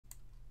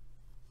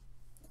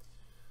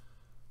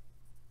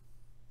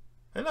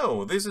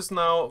Hello, this is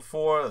now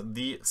for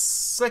the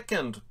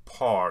second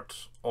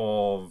part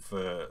of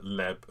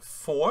Lab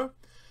 4,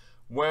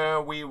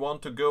 where we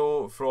want to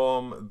go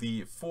from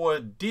the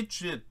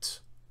 4-digit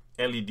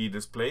LED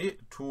display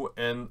to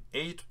an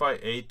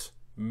 8x8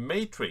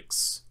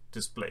 matrix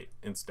display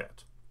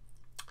instead.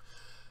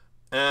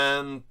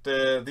 And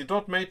the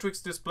dot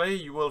matrix display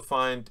you will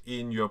find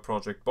in your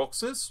project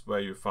boxes, where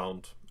you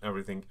found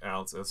everything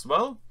else as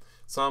well.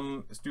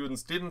 Some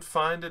students didn't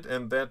find it,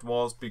 and that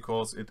was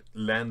because it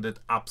landed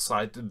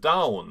upside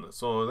down.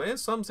 So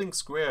there's something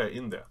square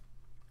in there.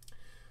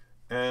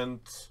 And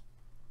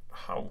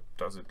how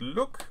does it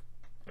look?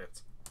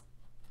 Let's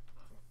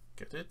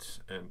get it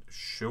and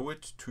show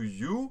it to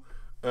you.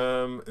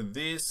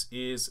 This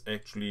is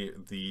actually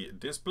the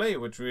display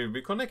which we'll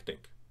be connecting.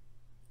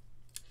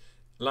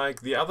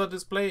 Like the other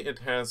display, it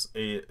has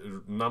a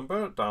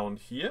number down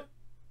here.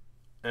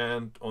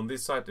 And on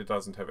this side it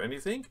doesn't have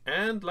anything,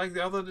 and like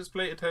the other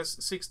display it has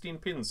 16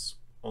 pins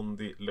on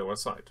the lower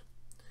side.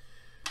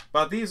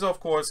 But these are of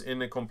course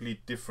in a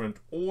complete different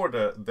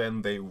order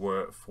than they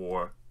were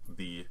for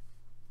the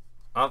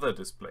other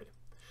display.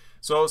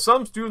 So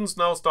some students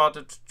now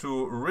started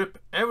to rip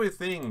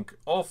everything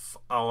off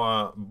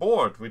our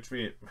board which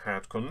we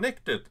had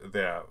connected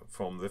there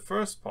from the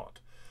first part.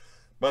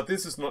 But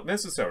this is not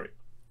necessary,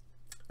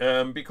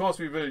 because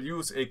we will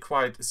use a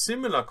quite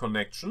similar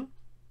connection.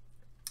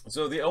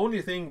 So the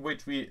only thing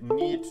which we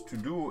need to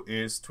do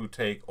is to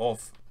take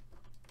off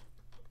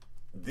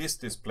this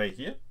display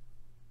here,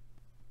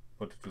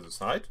 put it to the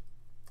side,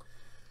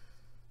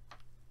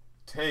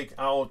 take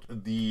out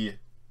the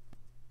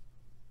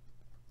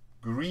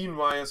green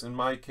wires in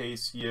my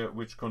case here,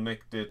 which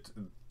connected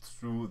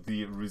through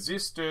the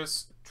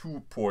resistors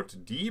to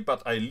port D,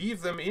 but I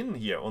leave them in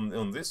here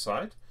on this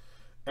side.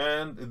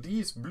 And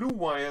these blue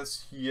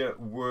wires here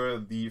were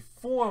the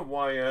 4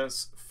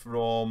 wires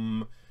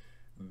from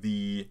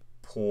the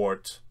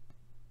port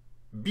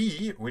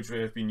B, which we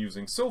have been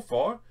using so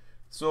far.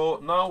 So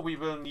now we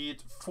will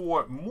need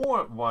 4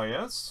 more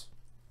wires,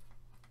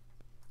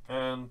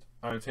 and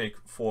I'll take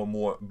 4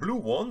 more blue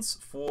ones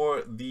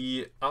for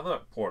the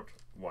other port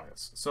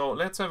wires. So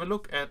let's have a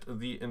look at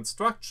the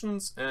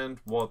instructions and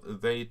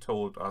what they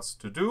told us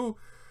to do.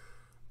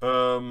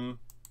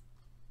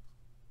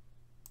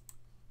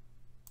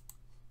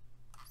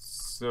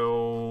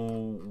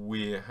 So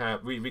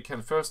we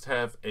can first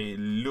have a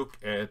look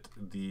at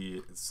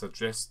the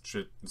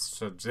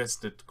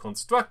suggested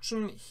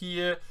construction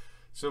here.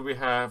 So we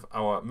have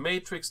our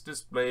matrix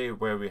display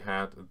where we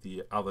had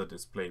the other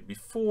display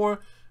before,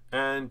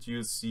 and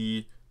you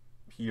see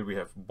here we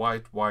have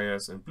white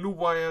wires and blue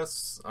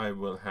wires. I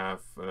will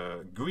have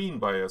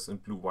green wires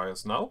and blue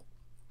wires now.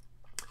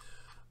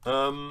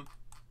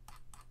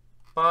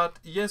 But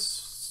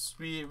yes,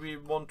 we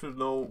want to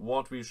know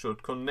what we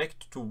should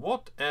connect to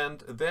what, and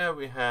there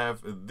we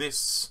have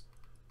this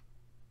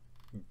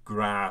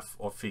graph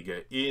or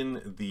figure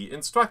in the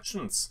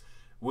instructions,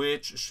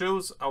 which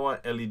shows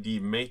our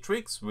LED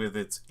matrix with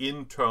its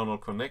internal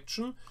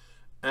connection,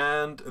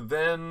 and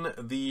then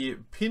the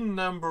pin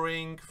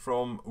numbering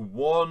from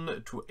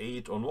 1 to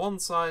 8 on one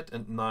side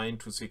and 9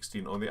 to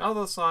 16 on the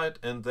other side,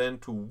 and then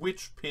to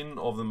which pin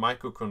of the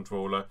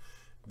microcontroller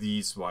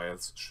these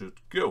wires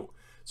should go.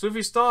 So if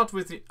we start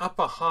with the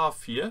upper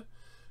half here,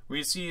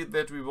 we see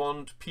that we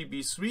want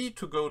PB3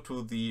 to go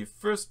to the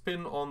first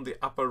pin on the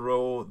upper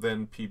row,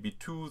 then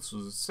PB2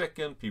 to the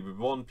second,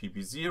 PB1,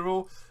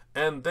 PB0,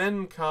 and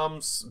then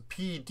comes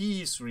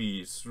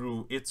PD3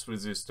 through its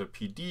resistor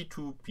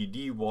PD2,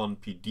 PD1,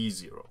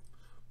 PD0.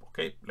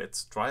 Okay,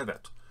 let's try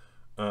that.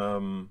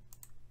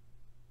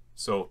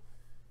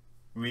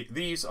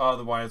 These are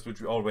the wires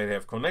which we already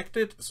have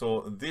connected.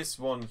 So this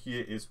one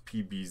here is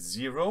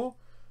PB0,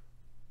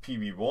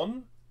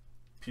 PB1,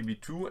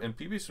 PB2 and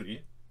PB3.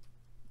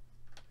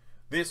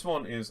 This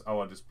one is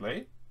our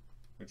display,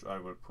 which I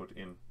will put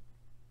in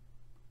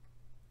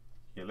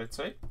here, let's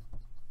say.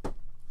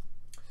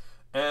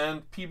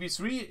 And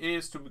PB3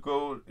 is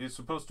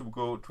supposed to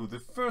go to the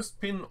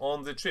first pin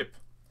on the chip,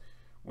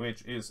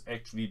 which is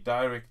actually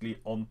directly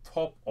on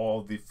top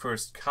of the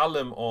first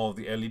column of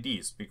the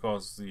LEDs,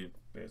 because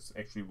there's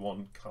actually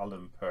one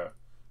column per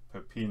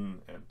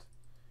pin, and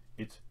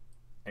it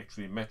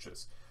actually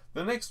matches.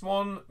 The next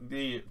one,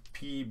 the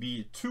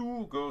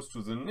PB2, goes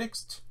to the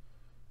next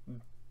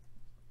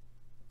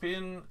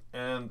pin,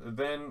 and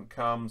then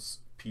comes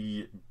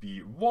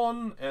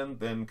PB1, and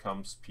then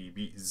comes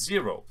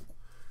PB0.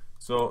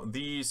 So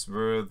these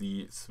were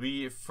the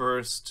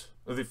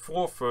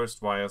 4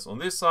 first wires on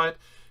this side.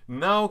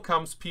 Now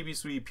comes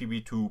PB3,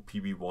 PB2,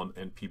 PB1,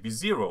 and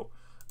PB0,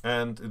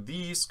 and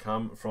these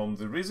come from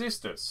the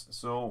resistors.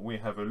 So we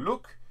have a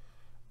look.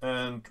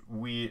 And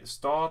we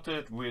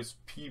started with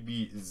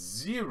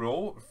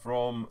PB0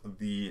 from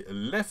the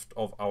left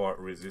of our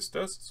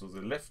resistors. So the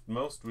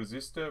leftmost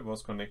resistor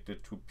was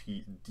connected to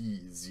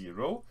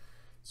PD0.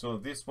 So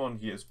this one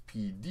here is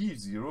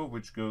PD0,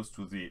 which goes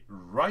to the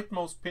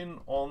rightmost pin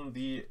on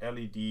the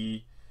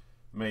LED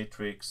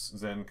matrix,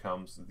 then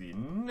comes the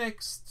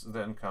next,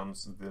 then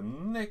comes the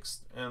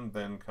next, and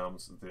then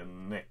comes the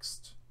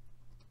next.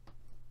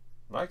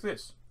 Like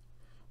this.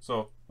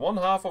 So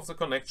 1/2 of the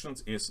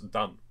connections is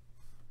done.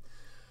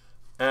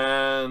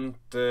 And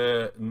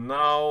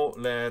now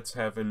let's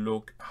have a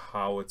look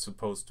how it's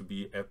supposed to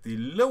be at the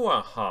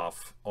lower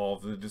half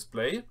of the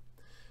display.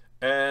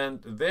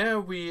 And there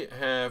we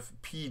have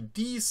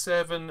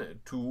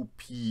PD7 to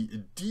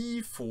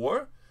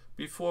PD4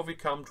 before we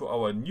come to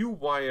our new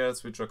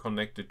wires, which are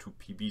connected to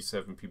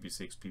PB7,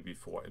 PB6,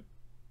 PB4, and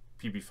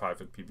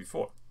PB5 and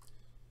PB4.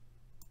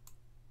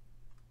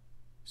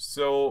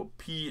 So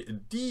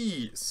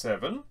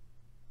PD7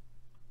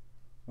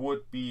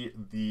 would be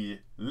the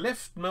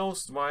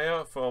leftmost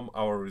wire from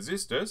our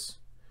resistors,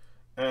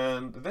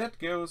 and that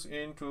goes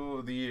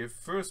into the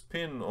first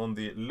pin on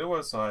the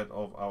lower side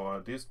of our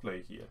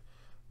display here.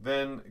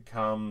 Then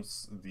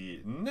comes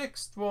the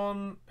next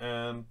one,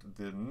 and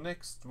the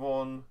next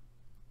one,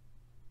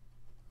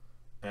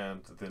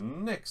 and the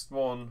next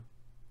one,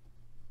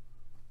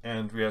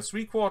 and we are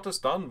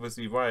 3/4 done with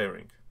the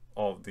wiring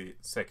of the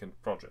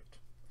second project.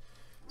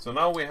 So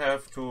now we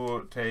have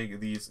to take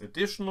these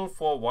additional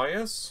 4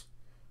 wires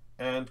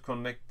and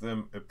connect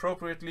them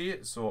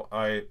appropriately. So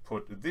I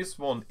put this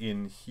one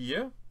in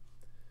here.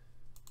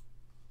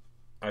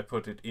 I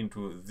put it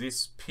into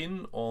this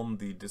pin on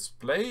the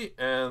display,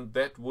 and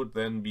that would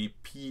then be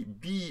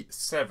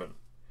PB7.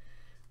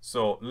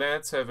 So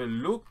let's have a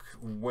look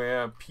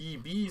where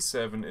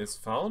PB7 is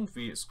found.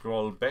 We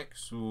scroll back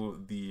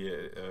through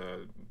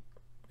the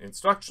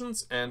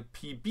instructions, and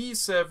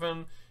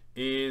PB7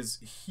 is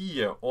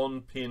here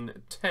on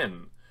pin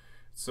 10.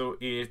 So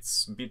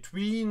it's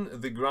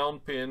between the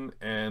ground pin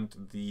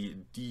and the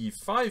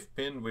D5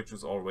 pin, which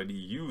is already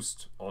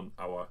used on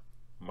our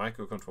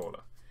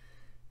microcontroller.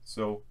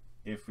 So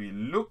if we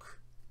look,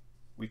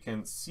 we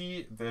can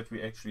see that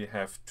we actually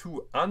have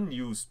 2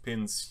 unused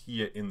pins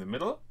here in the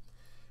middle,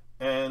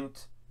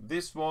 and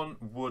this one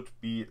would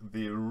be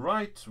the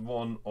right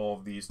one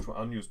of these 2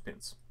 unused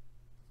pins.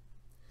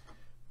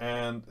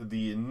 And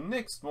the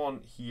next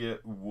one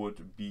here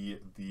would be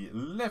the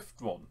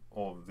left one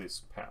of this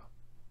pair.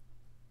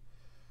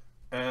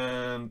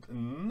 And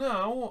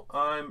now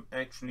I'm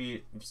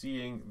actually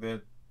seeing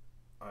that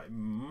I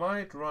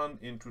might run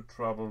into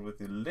trouble with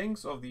the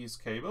length of these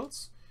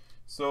cables.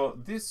 So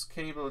this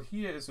cable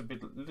here is a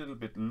little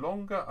bit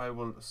longer. I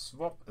will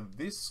swap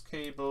this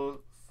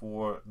cable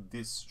for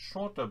this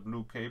shorter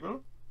blue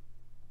cable.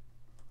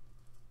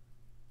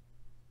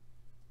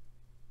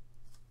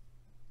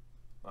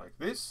 Like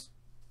this.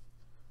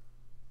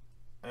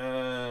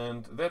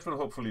 And that will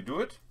hopefully do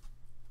it.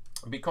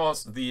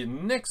 Because the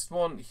next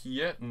one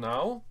here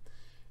now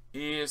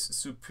is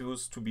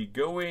supposed to be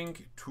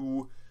going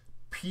to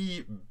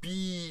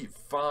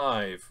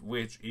PB5,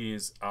 which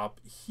is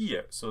up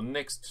here. So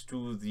next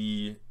to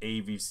the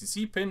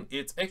AVCC pin,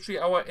 it's actually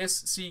our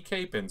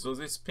SCK pin. So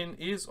this pin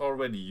is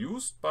already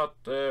used, but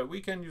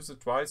we can use it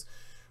twice.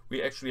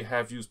 We actually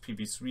have used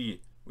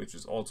PB3, which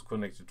is also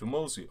connected to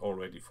MOSI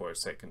already for a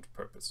second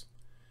purpose.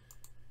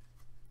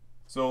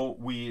 So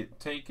we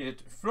take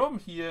it from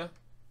here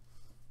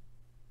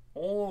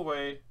all the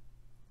way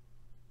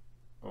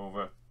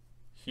over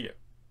here.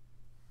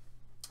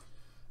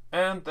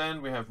 And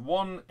then we have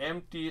one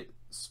empty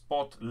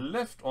spot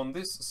left on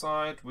this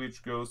side,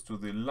 which goes to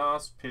the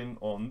last pin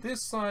on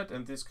this side,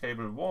 and this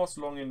cable was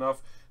long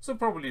enough, so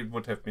probably it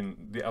would have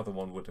been, the other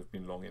one would have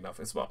been long enough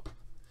as well.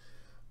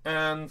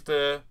 And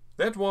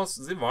that was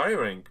the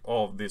wiring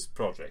of this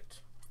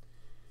project.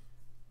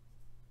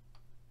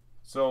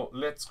 So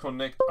let's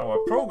connect our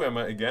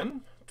programmer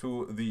again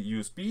to the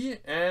USB,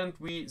 and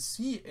we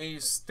see a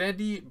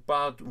steady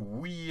but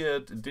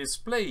weird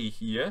display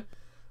here.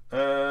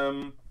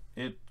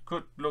 It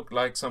could look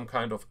like some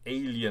kind of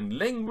alien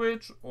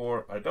language,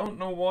 or I don't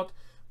know what,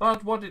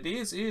 but what it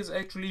is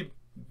actually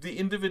the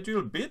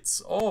individual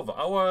bits of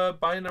our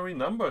binary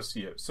numbers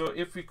here. So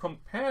if we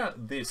compare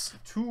this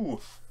to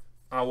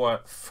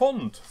our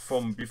font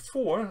from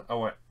before,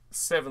 our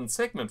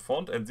 7-segment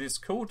font, and this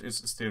code is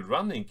still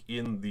running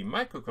in the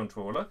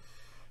microcontroller,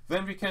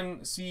 then we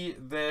can see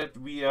that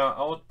we are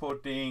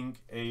outputting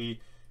a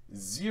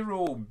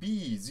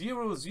 0B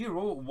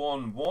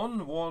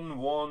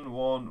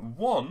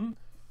 00111111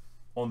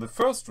 on the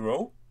first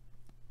row.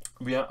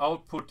 We are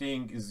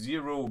outputting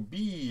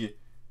 0B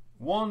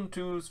 1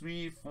 2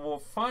 3 4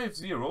 5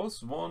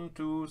 zeros, 1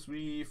 2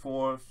 3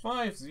 4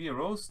 5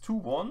 zeros, 2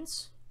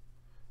 ones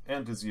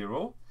and a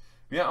 0.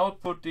 We are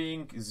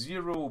outputting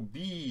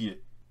 0B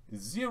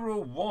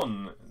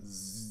 01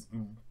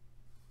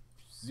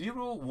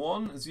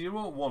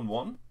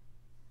 01011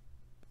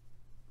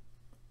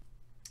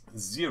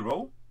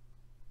 0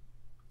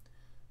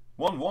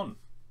 1 1,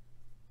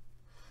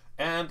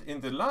 and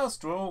in the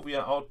last row we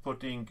are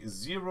outputting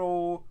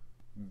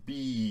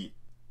 0B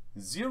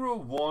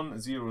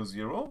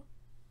 0100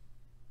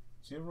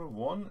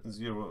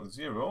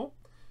 0100,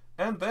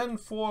 and then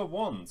 4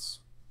 ones.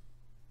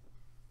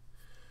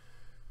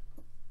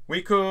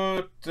 We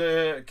could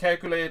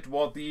calculate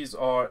what these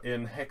are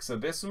in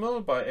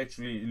hexadecimal by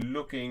actually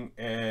looking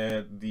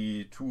at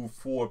the two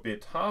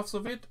 4-bit halves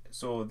of it.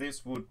 So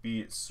this would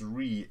be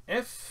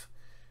 3F,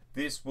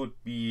 this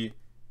would be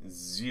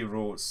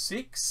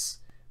 06,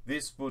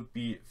 this would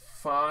be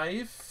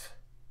 5,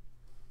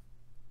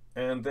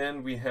 and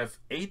then we have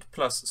 8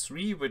 plus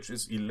 3, which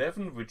is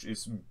 11, which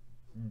is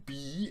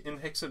B in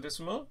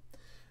hexadecimal,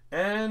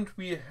 and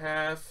we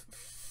have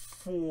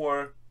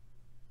 4F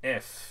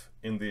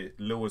in the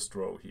lowest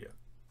row here.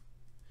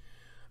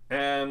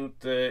 And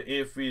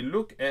if we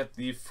look at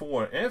the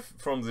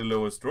 4F from the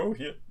lowest row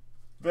here,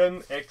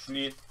 then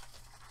actually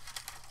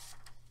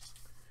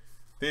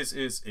this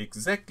is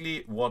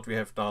exactly what we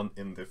have done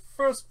in the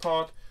first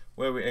part,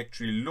 where we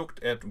actually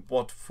looked at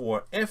what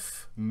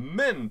 4F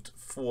meant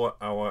for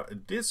our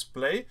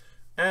display,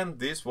 and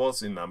this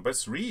was in number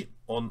 3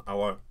 on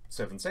our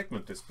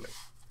 7-segment display.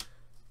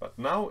 But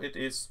now it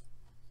is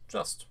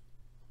just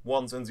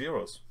ones and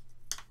zeros.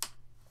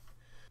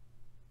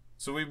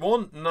 So we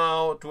want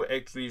now to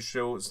actually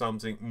show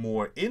something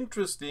more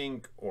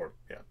interesting or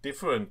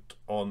different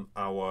on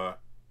our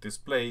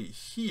display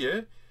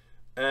here.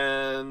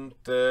 And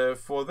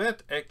for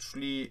that,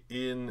 actually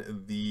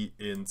in the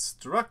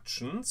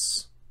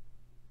instructions,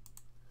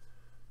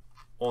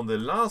 on the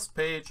last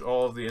page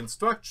of the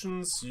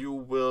instructions, you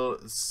will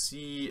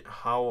see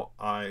how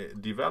I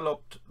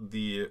developed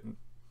the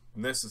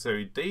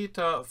necessary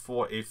data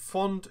for a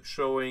font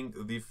showing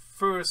the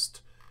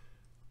first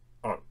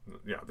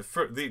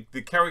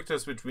the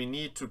characters which we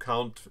need to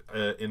count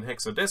in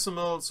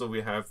hexadecimal. So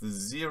we have the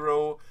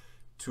 0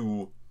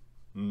 to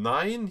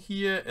 9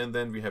 here, and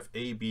then we have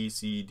A, B,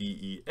 C, D,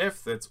 E,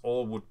 F. That's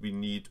all what we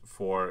need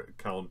for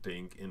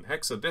counting in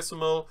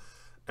hexadecimal.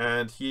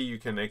 And here you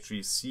can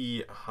actually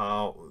see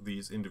how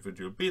these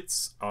individual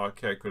bits are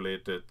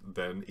calculated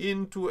then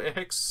into a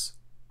hex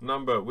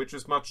number, which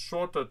is much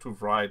shorter to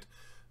write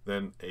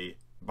than a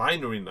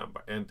binary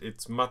number, and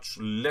it's much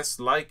less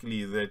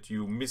likely that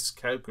you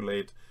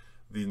miscalculate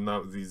the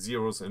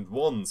zeros and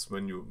ones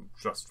when you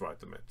just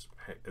write them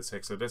as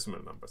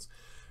hexadecimal numbers.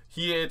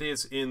 Here it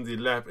is in the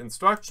lab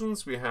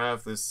instructions. We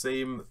have the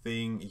same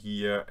thing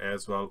here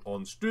as well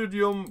on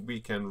Studium.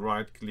 We can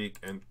right click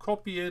and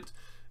copy it,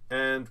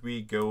 and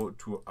we go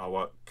to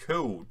our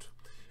code.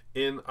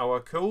 In our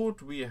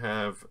code we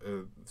have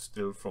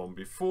still from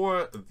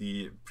before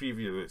the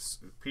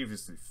previously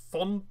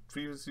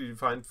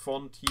defined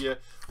font here.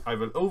 I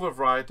will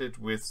overwrite it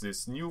with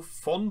this new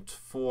font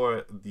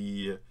for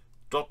the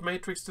dot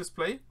matrix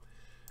display.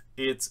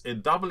 It's a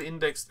double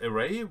indexed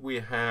array.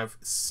 We have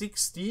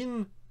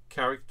 16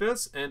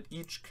 characters, and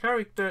each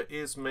character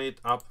is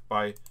made up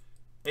by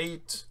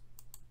 8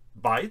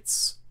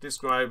 bytes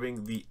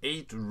describing the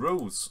 8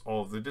 rows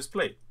of the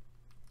display.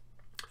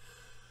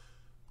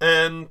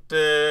 And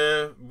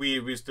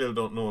we still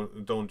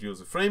don't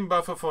use a frame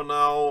buffer for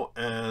now,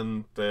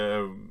 and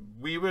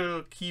we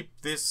will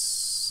keep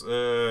this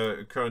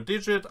current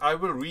digit. I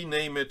will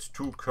rename it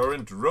to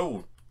current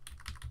row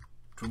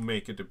to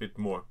make it a bit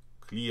more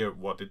clear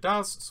what it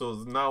does. So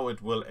now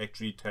it will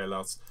actually tell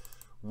us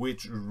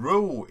which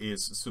row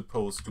is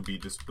supposed to be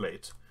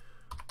displayed.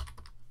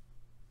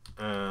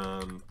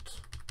 And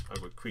I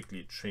will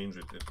quickly change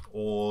it in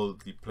all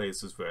the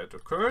places where it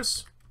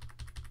occurs.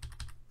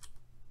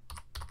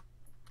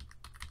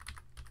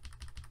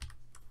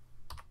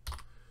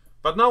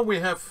 But now we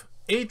have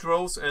 8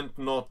 rows and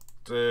not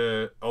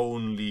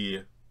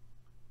only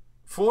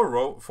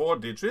 4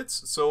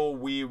 digits. So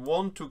we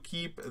want to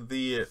keep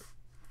the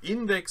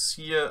index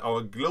here,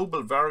 our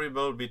global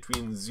variable,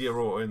 between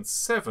 0 and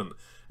 7.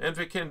 And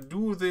we can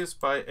do this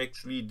by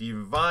actually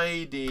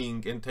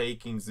dividing and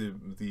taking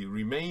the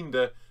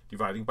remainder,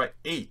 dividing by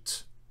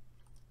 8.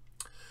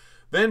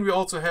 Then we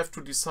also have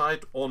to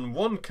decide on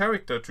one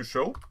character to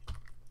show,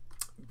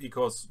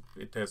 because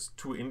it has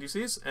 2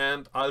 indices,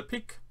 and I'll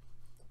pick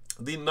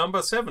the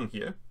number 7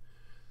 here,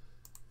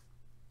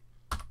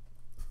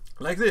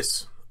 like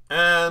this.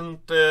 And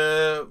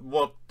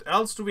what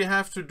else do we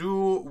have to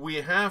do? We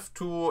have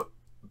to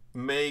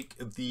make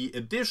the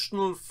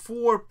additional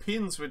 4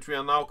 pins which we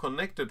are now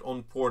connected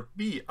on port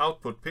B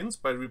output pins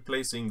by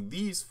replacing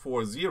these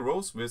 4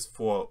 zeros with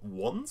 4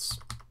 ones.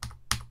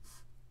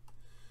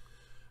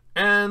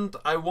 And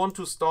I want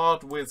to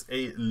start with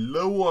a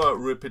lower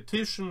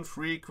repetition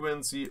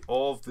frequency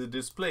of the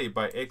display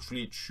by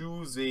actually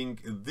choosing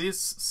this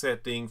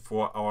setting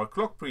for our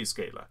clock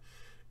prescaler.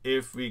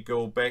 If we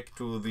go back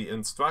to the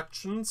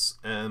instructions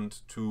and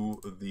to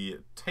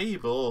the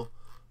table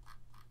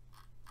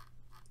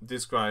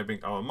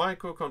describing our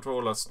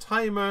microcontroller's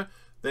timer,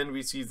 then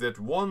we see that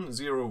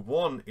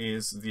 101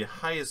 is the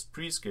highest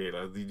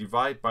prescaler, the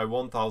divide by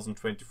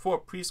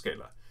 1024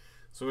 prescaler.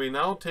 So we're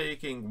now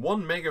taking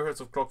 1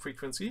 megahertz of clock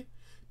frequency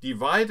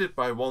divided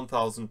by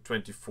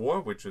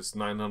 1024, which is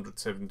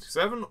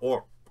 977,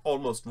 or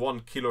almost 1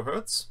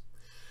 kilohertz.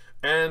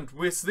 And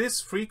with this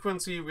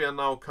frequency, we are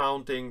now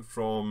counting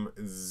from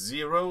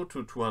 0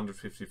 to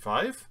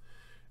 255.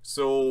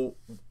 So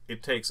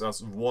it takes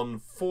us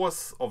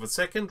 1/4 of a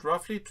second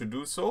roughly to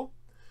do so.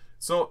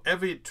 So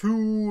every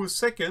 2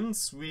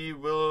 seconds we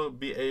will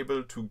be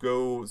able to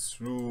go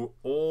through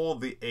all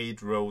the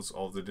 8 rows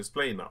of the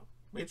display now,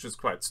 which is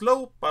quite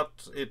slow,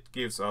 but it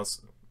gives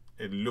us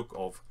a look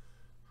of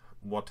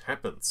what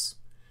happens.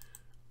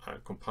 I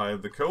compile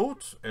the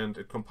code and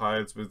it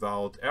compiles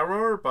without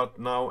error, but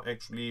now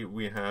actually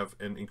we have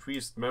an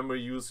increased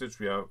memory usage.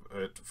 We are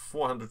at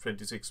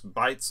 426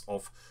 bytes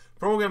of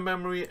program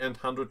memory and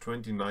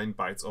 129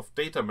 bytes of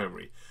data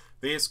memory.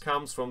 This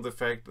comes from the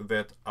fact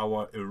that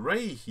our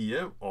array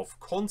here of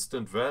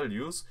constant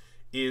values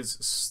is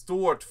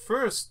stored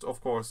first, of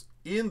course,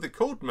 in the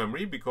code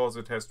memory because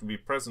it has to be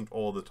present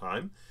all the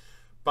time.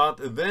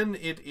 But then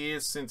it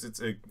is, since it's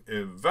a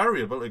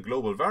variable, a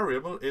global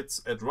variable,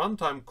 it's at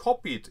runtime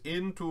copied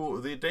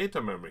into the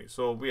data memory.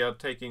 So we are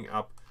taking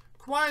up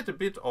quite a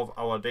bit of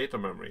our data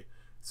memory,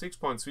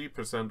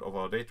 6.3% of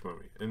our data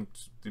memory. And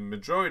the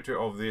majority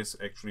of this,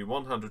 actually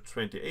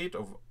 128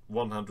 of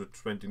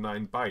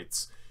 129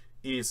 bytes,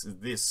 is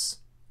this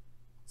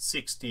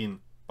 16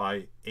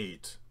 by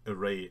 8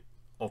 array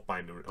of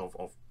binary of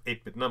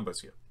 8-bit numbers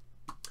here.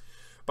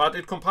 But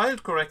it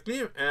compiled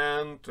correctly,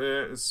 and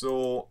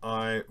so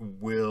I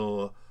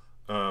will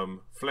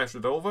flash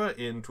it over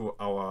into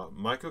our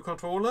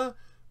microcontroller.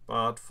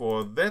 But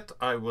for that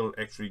I will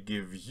actually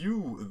give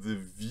you the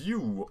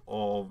view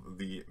of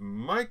the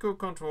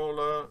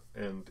microcontroller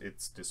and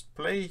its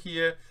display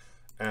here,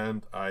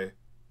 and I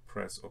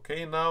press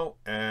OK now,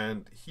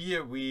 and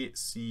here we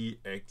see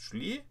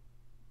actually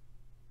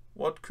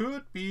what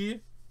could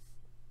be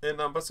a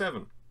number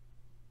 7.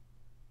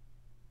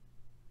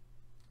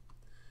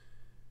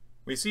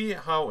 We see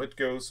how it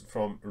goes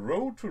from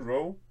row to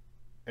row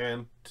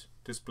and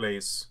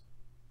displays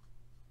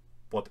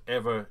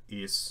whatever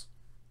is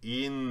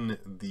in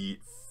the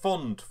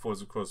font for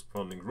the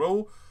corresponding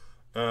row.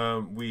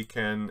 We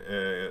can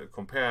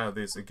compare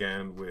this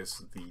again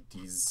with the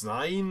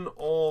design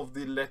of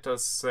the letter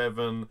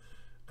 7,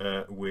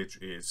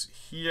 which is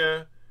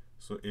here.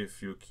 So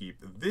if you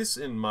keep this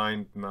in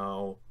mind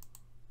now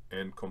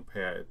and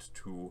compare it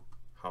to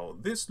how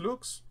this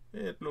looks,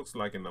 it looks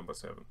like a number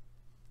 7.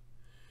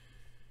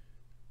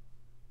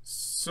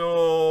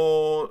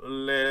 So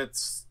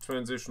let's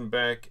transition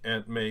back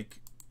and make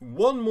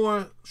one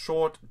more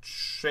short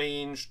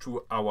change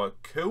to our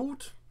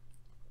code.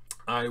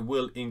 I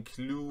will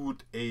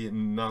include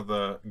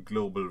another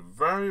global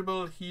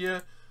variable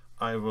here.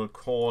 I will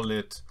call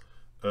it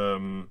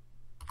uint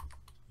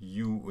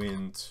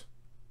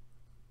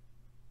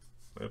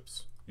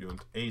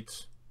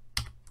 8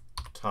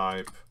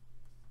 type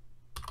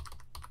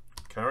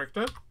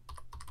character.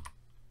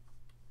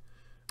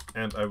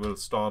 And I will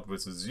start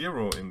with a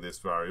 0 in this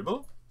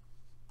variable.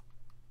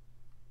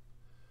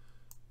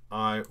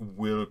 I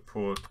will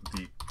put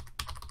the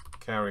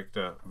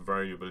character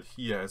variable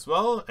here as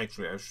well.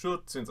 Actually, I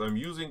should, since I'm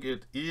using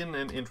it in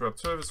an interrupt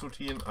service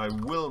routine, I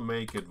will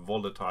make it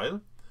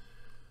volatile.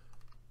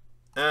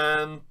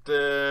 And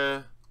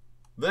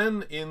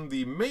then in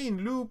the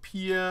main loop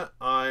here,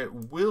 I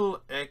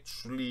will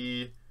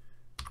actually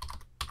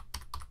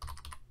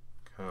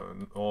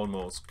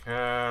almost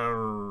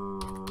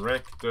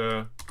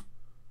character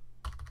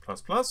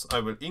plus. I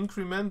will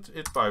increment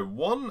it by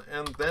 1,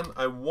 and then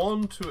I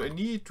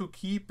need to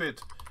keep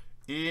it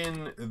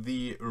in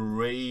the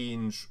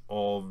range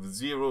of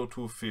 0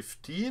 to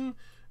 15,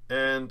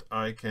 and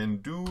I can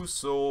do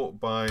so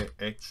by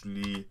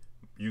actually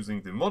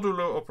using the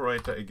modulo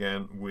operator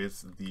again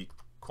with the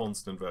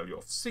constant value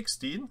of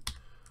 16.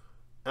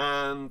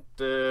 And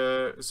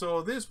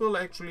so this will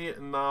actually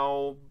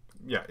now,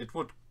 yeah, it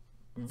would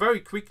very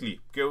quickly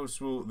go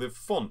through the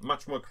font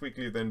much more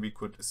quickly than we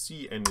could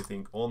see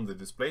anything on the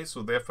display.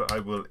 So therefore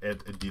I will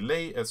add a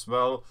delay as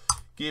well.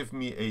 Give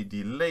me a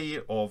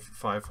delay of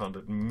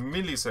 500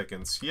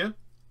 milliseconds here.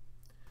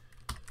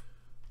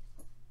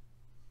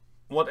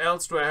 What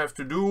else do I have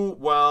to do?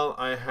 Well,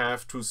 I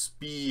have to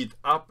speed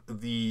up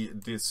the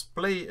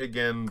display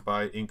again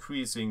by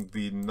increasing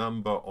the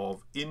number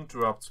of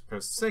interrupts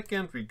per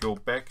second. We go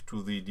back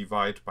to the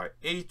divide by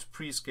 8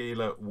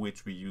 prescaler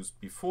which we used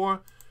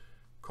before.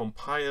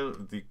 Compile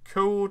the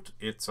code,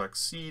 it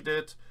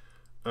succeeded.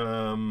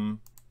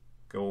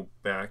 Go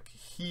back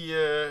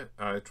here,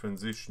 I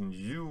transition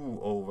you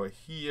over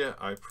here,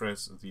 I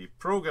press the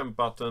program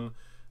button,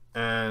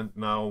 and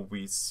now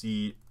we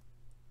see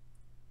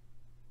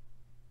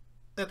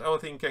that our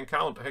thing can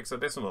count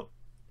hexadecimal.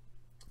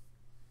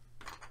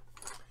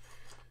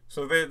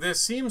 So there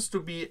seems to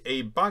be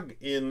a bug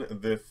in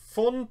the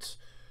font.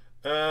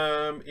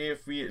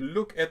 If we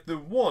look at the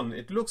 1,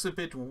 it looks a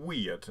bit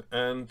weird,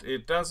 and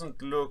it doesn't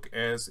look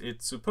as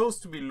it's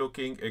supposed to be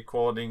looking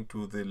according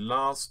to the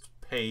last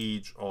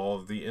page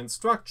of the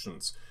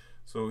instructions.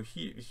 So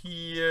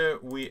here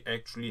we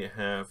actually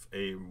have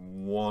a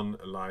 1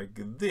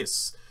 like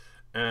this,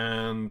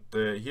 and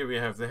here we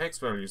have the hex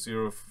value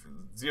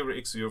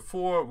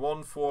 0x04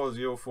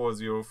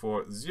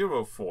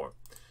 14040404.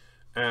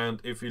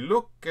 And if we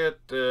look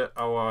at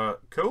our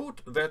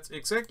code, that's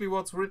exactly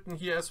what's written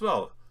here as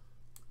well.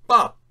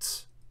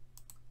 But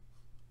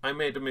I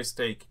made a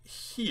mistake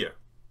here.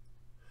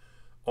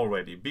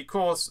 already,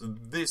 because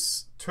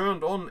this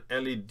turned on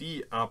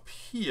LED up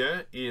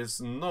here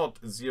is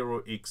not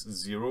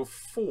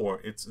 0x04,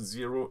 it's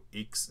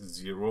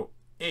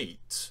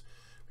 0x08.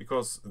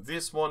 Because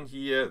this one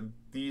here,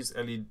 these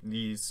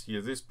LEDs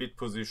here, this bit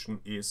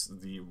position is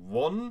the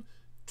 1,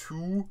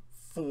 2,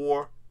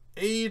 4,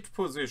 8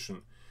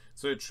 position.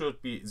 So it should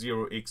be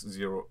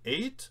 0x08,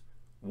 18,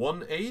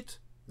 08,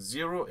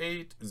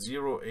 08,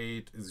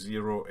 08,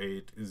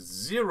 08,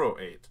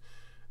 08.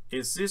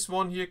 Is this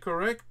one here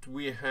correct?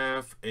 We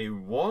have a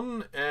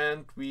 1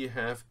 and we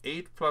have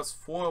 8 plus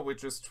 4,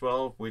 which is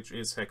 12, which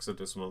is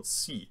hexadecimal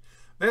C.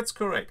 That's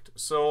correct.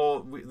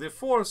 So the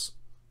 4s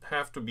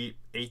have to be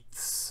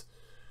 8ths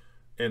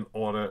in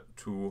order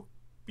to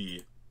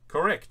be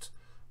correct.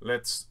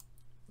 Let's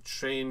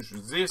change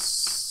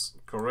this,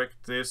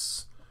 correct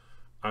this.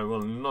 I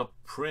will not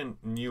print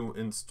new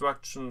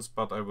instructions,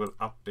 but I will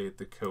update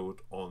the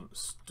code on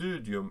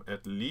Studium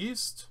at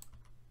least.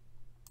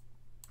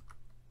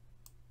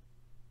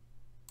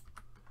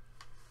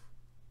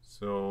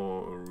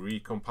 So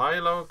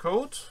recompile our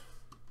code.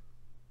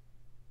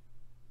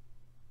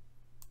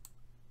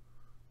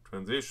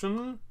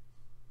 Transition.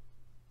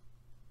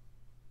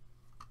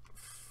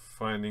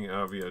 Finding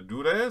AVIA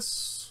do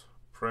this.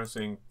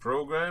 Pressing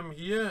program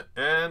here.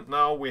 And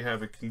now we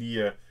have a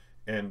clear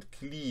and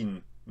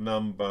clean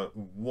number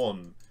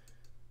 1.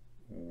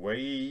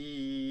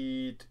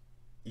 Wait.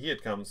 Here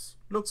it comes.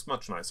 Looks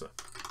much nicer.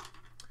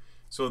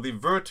 So the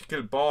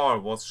vertical bar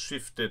was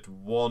shifted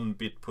 1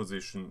 bit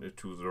position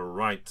to the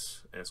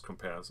right as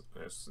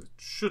it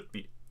should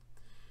be.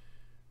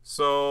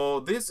 So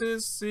this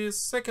is the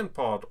second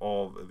part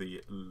of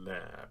the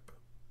lab.